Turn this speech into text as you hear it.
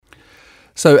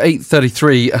So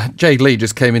 8:33, Jade Lee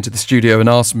just came into the studio and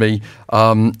asked me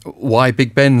why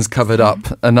Big Ben's covered up.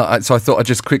 And so I thought I'd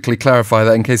just quickly clarify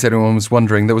that in case anyone was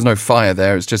wondering. There was no fire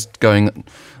there. It's just going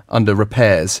under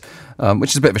repairs, which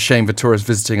is a bit of a shame for tourists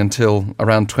visiting until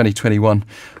around 2021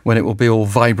 when it will be all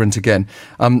vibrant again.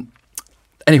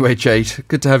 Anyway, Jade,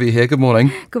 good to have you here. Good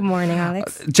morning. Good morning,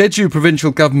 Alex. Jeju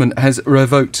provincial government has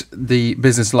revoked the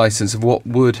business license of what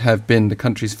would have been the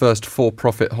country's first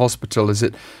for-profit hospital as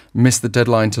it missed the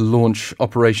deadline to launch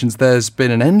operations. There's been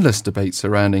an endless debate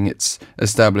surrounding its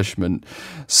establishment.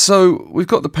 So we've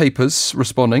got the papers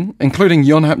responding, including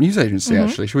Yonhap News Agency,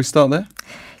 actually. Should we start there?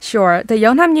 Sure. The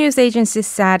Yonhap News Agency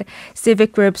said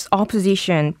civic groups'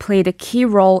 opposition played a key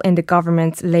role in the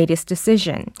government's latest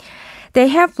decision. They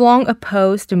have long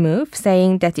opposed the move,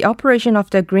 saying that the operation of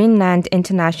the Greenland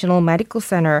International Medical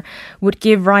Center would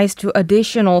give rise to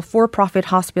additional for-profit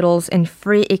hospitals in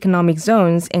free economic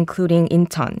zones, including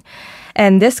Incheon.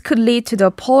 And this could lead to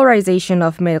the polarization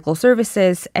of medical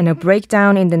services and a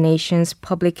breakdown in the nation's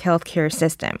public healthcare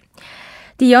system.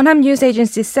 The Yonhap News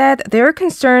Agency said their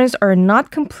concerns are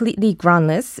not completely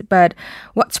groundless, but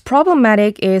what's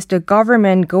problematic is the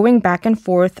government going back and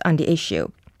forth on the issue.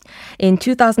 In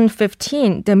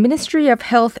 2015, the Ministry of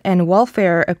Health and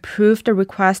Welfare approved the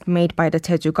request made by the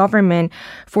Jeju government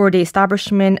for the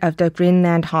establishment of the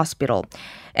Greenland Hospital.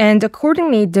 And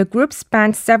accordingly, the group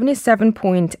spent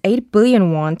 77.8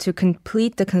 billion won to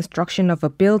complete the construction of a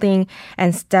building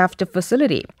and staff the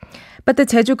facility. But the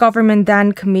Jeju government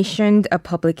then commissioned a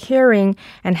public hearing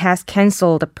and has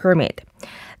cancelled the permit.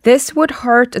 This would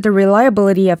hurt the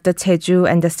reliability of the Jeju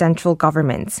and the central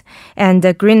governments. And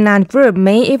the Greenland Group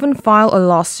may even file a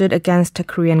lawsuit against the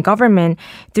Korean government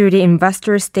through the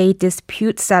investor-state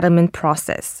dispute settlement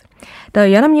process. The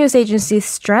Yonhap News Agency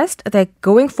stressed that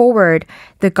going forward,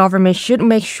 the government should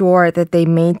make sure that they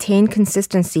maintain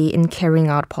consistency in carrying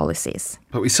out policies.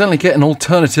 But we certainly get an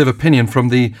alternative opinion from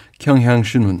the Gyeongyang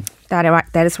Shinmun.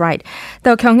 That is right.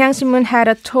 The Gyeongyang Shinmun had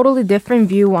a totally different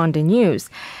view on the news.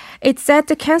 It said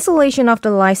the cancellation of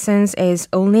the license is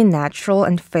only natural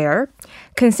and fair,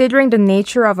 considering the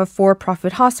nature of a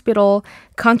for-profit hospital,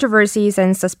 controversies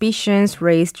and suspicions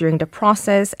raised during the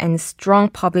process, and strong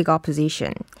public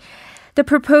opposition. The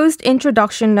proposed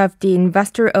introduction of the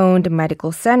investor-owned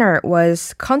medical center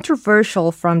was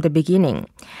controversial from the beginning.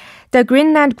 The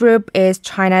Greenland Group is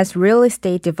China's real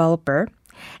estate developer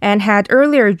and had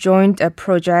earlier joined a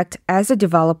project as a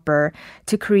developer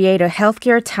to create a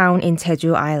healthcare town in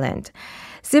Jeju Island.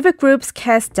 Civic groups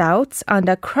cast doubts on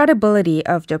the credibility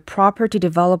of the property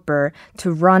developer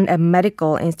to run a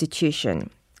medical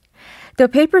institution. The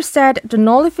paper said the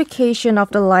nullification of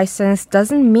the license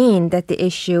doesn't mean that the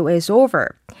issue is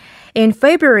over. In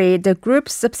February, the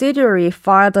group's subsidiary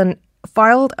filed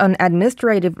an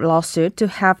administrative lawsuit to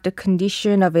have the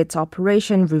condition of its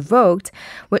operation revoked,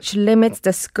 which limits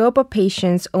the scope of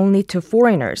patients only to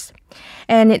foreigners.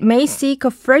 And it may seek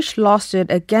a fresh lawsuit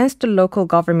against the local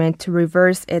government to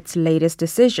reverse its latest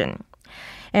decision.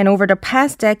 And over the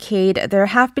past decade, there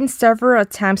have been several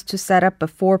attempts to set up a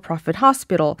for-profit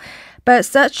hospital, but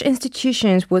such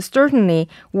institutions would certainly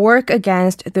work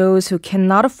against those who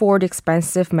cannot afford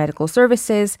expensive medical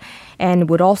services and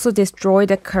would also destroy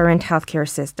the current healthcare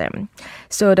system.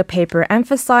 So the paper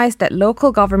emphasized that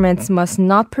local governments must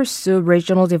not pursue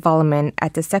regional development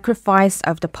at the sacrifice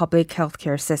of the public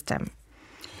healthcare system.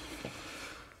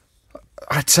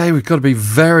 I'd say we've got to be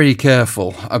very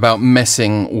careful about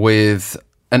messing with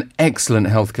an excellent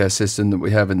healthcare system that we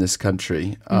have in this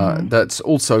country that's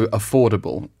also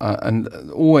affordable. And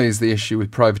always the issue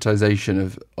with privatization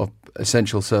of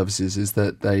essential services is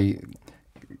that they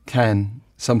can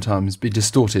sometimes be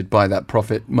distorted by that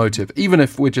profit motive, even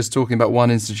if we're just talking about one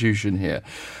institution here.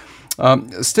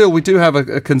 Still, we do have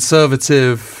a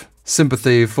conservative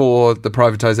sympathy for the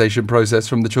privatization process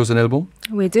from the Chosun Ilbo?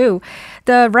 We do.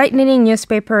 The right-leaning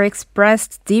newspaper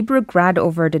expressed deep regret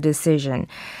over the decision.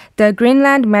 The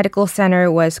Greenland Medical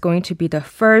Center was going to be the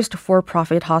first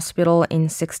for-profit hospital in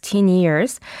 16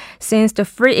 years since the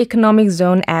Free Economic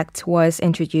Zone Act was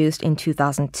introduced in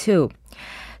 2002.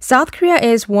 South Korea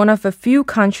is one of a few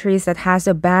countries that has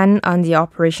a ban on the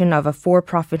operation of a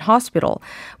for-profit hospital,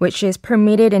 which is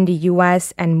permitted in the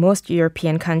US and most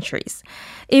European countries.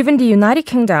 Even the United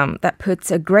Kingdom, that puts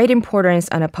a great importance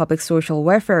on a public social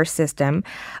welfare system,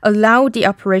 allowed the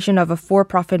operation of a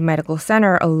for-profit medical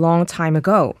center a long time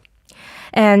ago.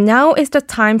 And now is the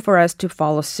time for us to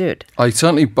follow suit. I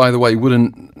certainly, by the way,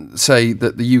 wouldn't say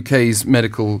that the UK's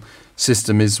medical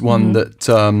system is one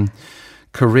that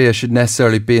Korea should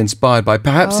necessarily be inspired by.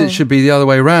 Perhaps it should be the other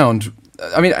way around.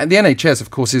 I mean, the NHS, of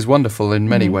course, is wonderful in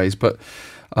many ways, but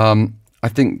I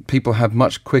think people have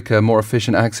much quicker, more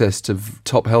efficient access to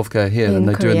top healthcare here than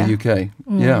they do in the UK.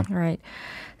 Yeah. Right.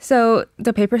 So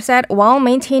the paper said, while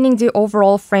maintaining the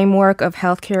overall framework of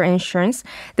healthcare insurance,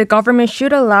 the government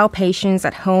should allow patients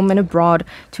at home and abroad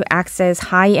to access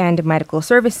high-end medical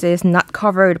services not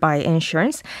covered by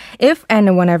insurance if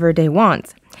and whenever they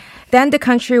want. Then the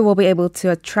country will be able to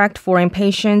attract foreign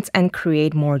patients and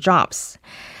create more jobs.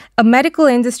 A medical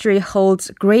industry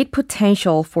holds great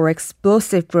potential for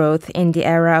explosive growth in the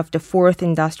era of the fourth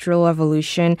industrial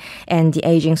revolution and the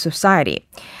aging society.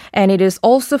 And it is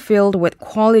also filled with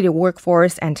quality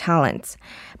workforce and talent.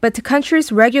 But the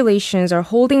country's regulations are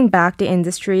holding back the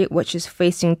industry, which is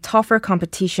facing tougher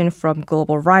competition from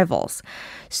global rivals.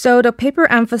 So the paper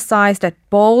emphasized that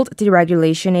bold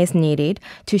deregulation is needed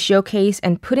to showcase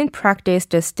and put in practice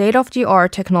the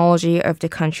state-of-the-art technology of the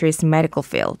country's medical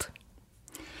field.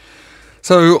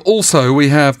 So also we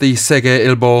have the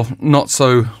세계일보 not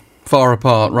so far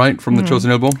apart, right, from the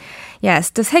조선일보? Yes,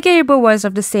 the 세계일보 was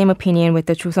of the same opinion with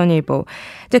the 조선일보.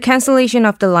 The cancellation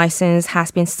of the license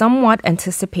has been somewhat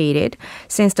anticipated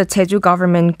since the Jeju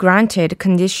government granted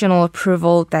conditional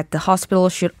approval that the hospital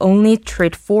should only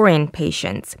treat foreign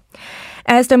patients.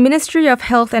 As the Ministry of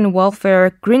Health and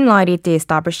Welfare greenlighted the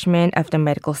establishment of the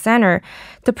medical center,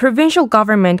 the provincial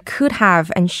government could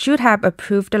have and should have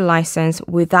approved the license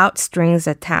without strings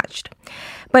attached.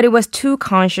 But it was too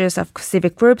conscious of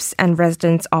civic groups and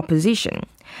residents' opposition.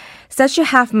 Such a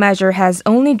half measure has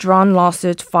only drawn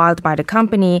lawsuits filed by the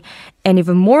company, and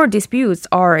even more disputes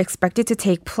are expected to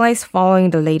take place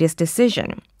following the latest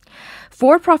decision.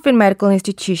 For-profit medical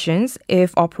institutions,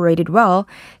 if operated well,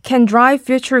 can drive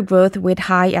future growth with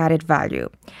high added value.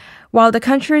 While the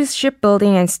country's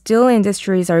shipbuilding and steel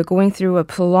industries are going through a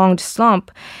prolonged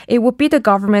slump, it would be the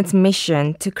government's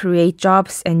mission to create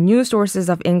jobs and new sources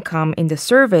of income in the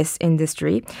service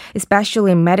industry,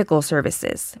 especially medical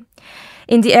services.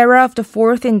 In the era of the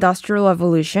fourth industrial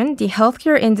revolution, the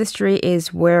healthcare industry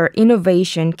is where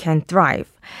innovation can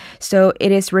thrive. So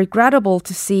it is regrettable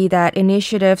to see that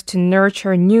initiatives to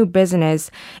nurture new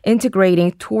business,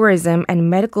 integrating tourism and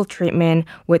medical treatment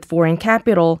with foreign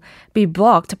capital, be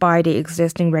blocked by the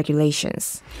existing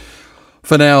regulations.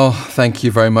 For now, thank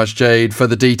you very much, Jade, for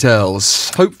the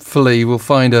details. Hopefully we'll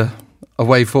find a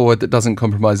way forward that doesn't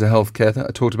compromise the healthcare that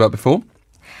I talked about before.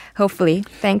 Hopefully.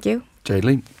 Thank you. Jade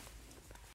Lee.